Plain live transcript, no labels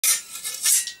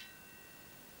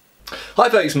Hi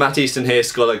folks, Matt Easton here,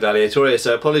 Scholar Gladiatoria.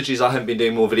 So apologies I haven't been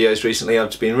doing more videos recently. I've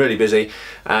just been really busy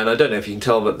and I don't know if you can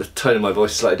tell, but the tone of my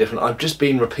voice is slightly different. I've just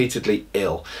been repeatedly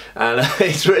ill and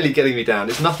it's really getting me down.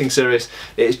 It's nothing serious,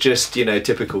 it's just, you know,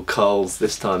 typical colds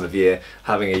this time of year,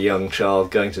 having a young child,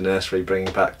 going to nursery,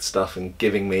 bringing back stuff and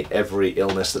giving me every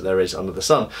illness that there is under the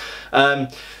sun.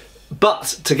 But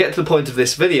to get to the point of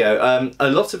this video, a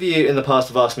lot of you in the past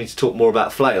have asked me to talk more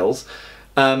about flails.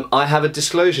 I have a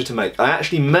disclosure to make. I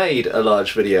actually made a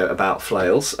large video about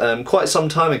flails quite some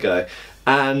time ago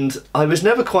and I was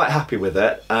never quite happy with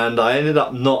it and I ended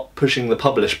up not pushing the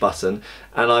publish button,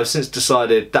 and I've since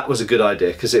decided that was a good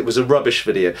idea because it was a rubbish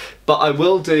video. But I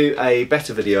will do a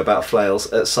better video about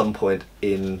flails at some point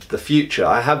in the future.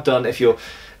 I have done, if you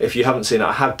haven't seen it,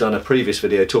 I have done a previous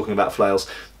video talking about flails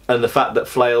and the fact that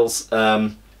flails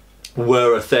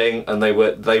were a thing, and they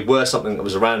were something that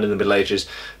was around in the Middle Ages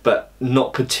but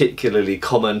not particularly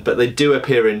common, but they do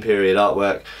appear in period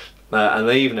artwork and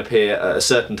they even appear, a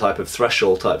certain type of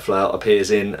threshold type flail appears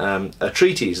in a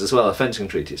treatise as well, a fencing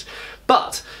treatise.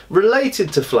 But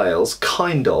related to flails,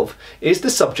 kind of, is the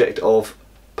subject of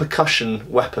percussion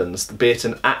weapons, be it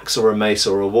an axe or a mace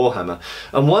or a warhammer.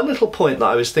 And one little point that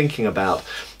I was thinking about,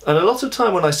 and a lot of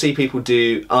time when I see people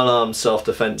do unarmed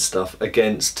self-defense stuff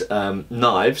against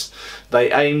knives,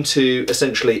 they aim to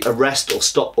essentially arrest or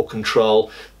stop or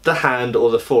control the hand or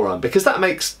the forearm, because that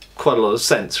makes quite a lot of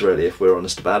sense really, if we're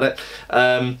honest about it.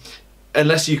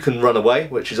 Unless you can run away,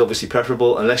 which is obviously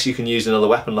preferable, unless you can use another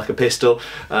weapon like a pistol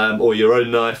or your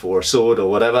own knife or a sword or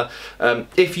whatever.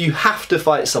 If you have to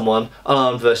fight someone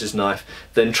unarmed versus knife,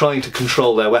 then trying to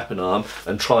control their weapon arm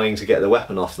and trying to get the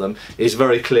weapon off them is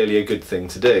very clearly a good thing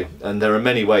to do, and there are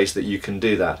many ways that you can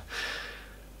do that.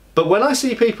 But when I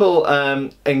see people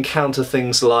encounter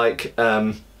things like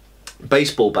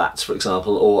baseball bats, for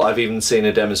example, or I've even seen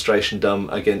a demonstration done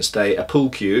against a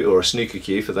pool cue or a snooker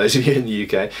cue for those of you in the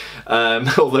UK,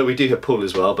 although we do have pool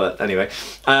as well, but anyway,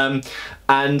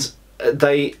 and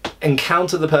they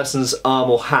encounter the person's arm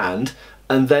or hand,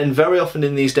 and then very often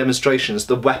in these demonstrations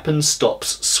the weapon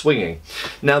stops swinging.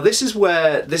 Now this is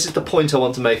the point I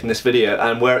want to make in this video,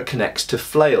 and where it connects to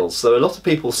flails. So a lot of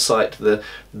people cite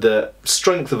the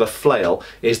strength of a flail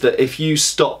is that if you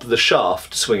stop the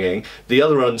shaft swinging, the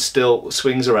other one still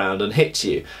swings around and hits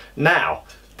you. Now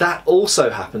that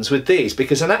also happens with these,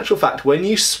 because in actual fact when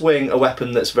you swing a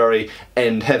weapon that's very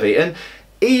end heavy, and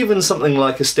even something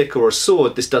like a stick or a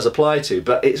sword this does apply to,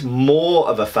 but it's more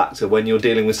of a factor when you're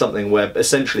dealing with something where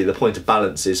essentially the point of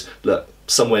balance is, look,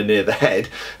 somewhere near the head.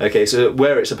 Okay, so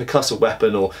where it's a percussive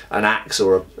weapon or an axe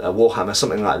or a warhammer,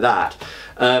 something like that,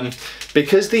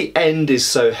 because the end is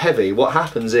so heavy, what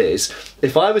happens is,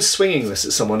 if I was swinging this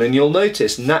at someone, and you'll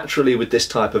notice naturally with this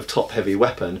type of top heavy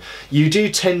weapon, you do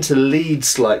tend to lead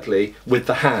slightly with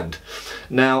the hand.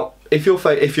 Now if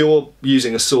you're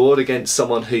using a sword against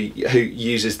someone who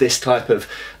uses this type of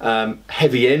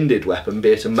heavy-ended weapon, be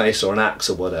it a mace or an axe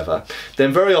or whatever,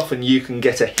 then very often you can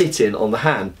get a hit in on the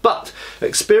hand. But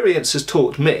experience has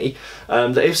taught me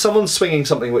that if someone's swinging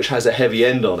something which has a heavy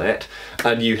end on it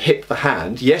and you hit the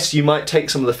hand, yes, you might take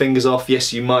some of the fingers off,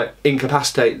 yes, you might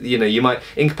incapacitate, you might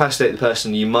incapacitate the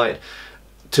person, you might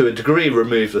to a degree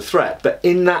remove the threat, but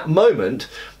in that moment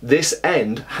this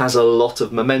end has a lot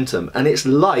of momentum, and it's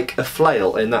like a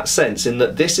flail in that sense, in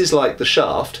that this is like the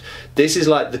shaft, this is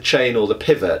like the chain or the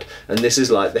pivot, and this is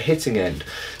like the hitting end.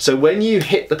 So when you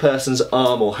hit the person's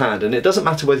arm or hand, and it doesn't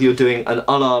matter whether you're doing an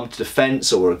unarmed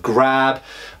defense or a grab,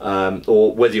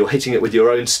 or whether you're hitting it with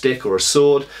your own stick or a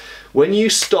sword, when you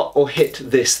stop or hit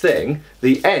this thing,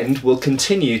 the end will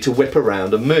continue to whip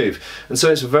around and move. And so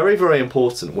it's very, very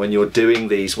important when you're doing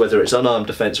these, whether it's unarmed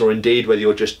defense or indeed whether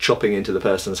you're just chopping into the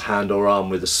person's hand or arm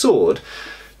with a sword,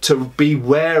 to be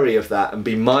wary of that and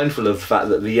be mindful of the fact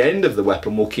that the end of the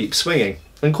weapon will keep swinging.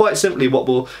 And quite simply, what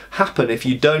will happen if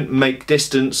you don't make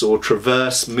distance or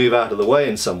traverse, move out of the way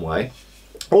in some way,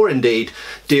 or indeed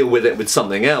deal with it with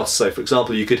something else. So for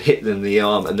example, you could hit them in the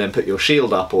arm and then put your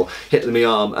shield up, or hit them in the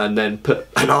arm and then put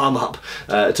an arm up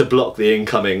to block the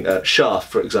incoming shaft,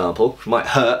 for example. It might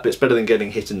hurt, but it's better than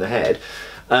getting hit in the head.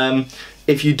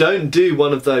 If you don't do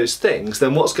one of those things,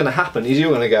 then what's going to happen is you're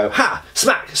going to go, ha,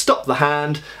 smack, stop the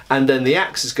hand, and then the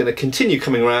axe is going to continue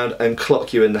coming around and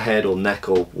clock you in the head or neck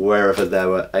or wherever they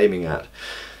were aiming at.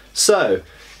 So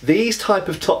these type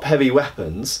of top heavy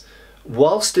weapons,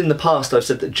 whilst in the past I've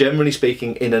said that generally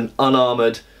speaking in an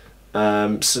unarmoured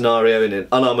scenario, in an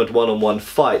unarmoured one-on-one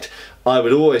fight, I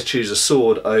would always choose a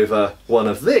sword over one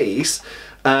of these,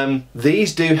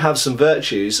 these do have some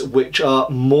virtues which are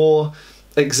more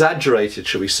exaggerated,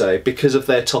 shall we say, because of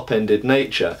their top-ended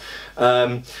nature.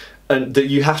 and that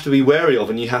you have to be wary of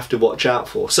and you have to watch out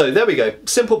for. So there we go,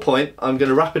 simple point. I'm going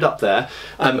to wrap it up there.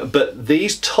 But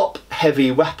these top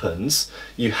heavy weapons,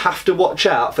 you have to watch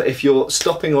out for if you're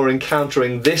stopping or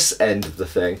encountering this end of the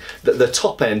thing, that the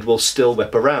top end will still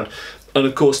whip around. And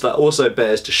of course that also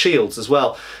bears to shields as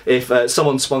well. If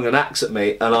someone swung an axe at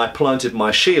me and I planted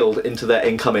my shield into their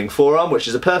incoming forearm, which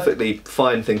is a perfectly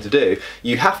fine thing to do,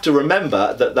 you have to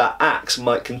remember that that axe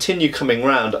might continue coming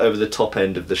round over the top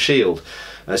end of the shield.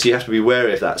 So you have to be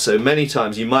wary of that. So many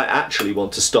times you might actually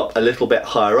want to stop a little bit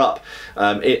higher up,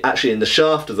 actually in the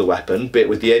shaft of the weapon, be it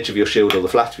with the edge of your shield or the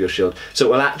flat of your shield, so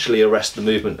it will actually arrest the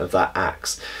movement of that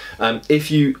axe.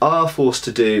 If you are forced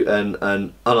to do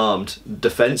an unarmed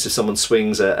defence, if someone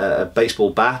swings a baseball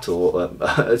bat or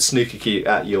a snooker cue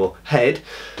at your head,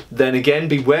 then again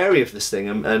be wary of this thing,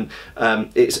 and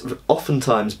it's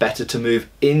oftentimes better to move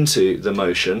into the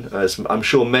motion, as I'm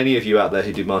sure many of you out there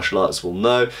who do martial arts will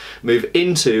know, move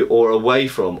into or away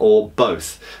from, or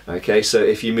both. Okay, so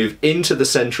if you move into the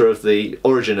centre of the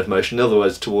origin of motion, in other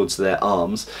words towards their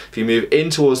arms, if you move in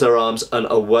towards their arms and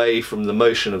away from the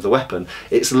motion of the weapon,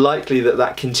 it's likely that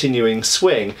that continuing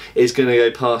swing is going to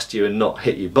go past you and not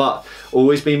hit you. But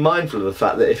always be mindful of the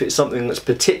fact that if it's something that's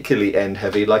particularly end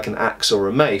heavy, like an axe or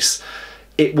a mace,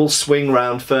 it will swing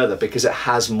round further because it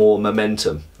has more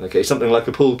momentum. Okay, something like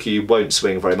a pool cue won't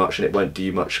swing very much and it won't do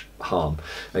you much harm.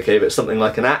 Okay, but something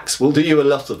like an axe will do you a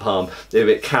lot of harm if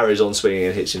it carries on swinging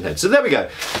and hits you in the head. So there we go.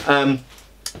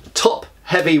 Top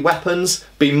heavy weapons,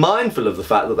 be mindful of the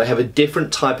fact that they have a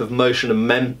different type of motion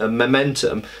and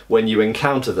momentum when you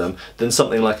encounter them than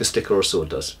something like a stick or a sword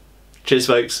does. Cheers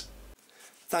folks.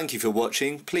 Thank you for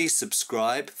watching. Please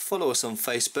subscribe, follow us on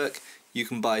Facebook. You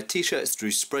can buy t-shirts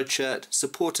through Spreadshirt,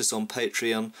 support us on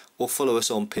Patreon, or follow us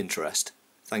on Pinterest.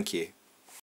 Thank you.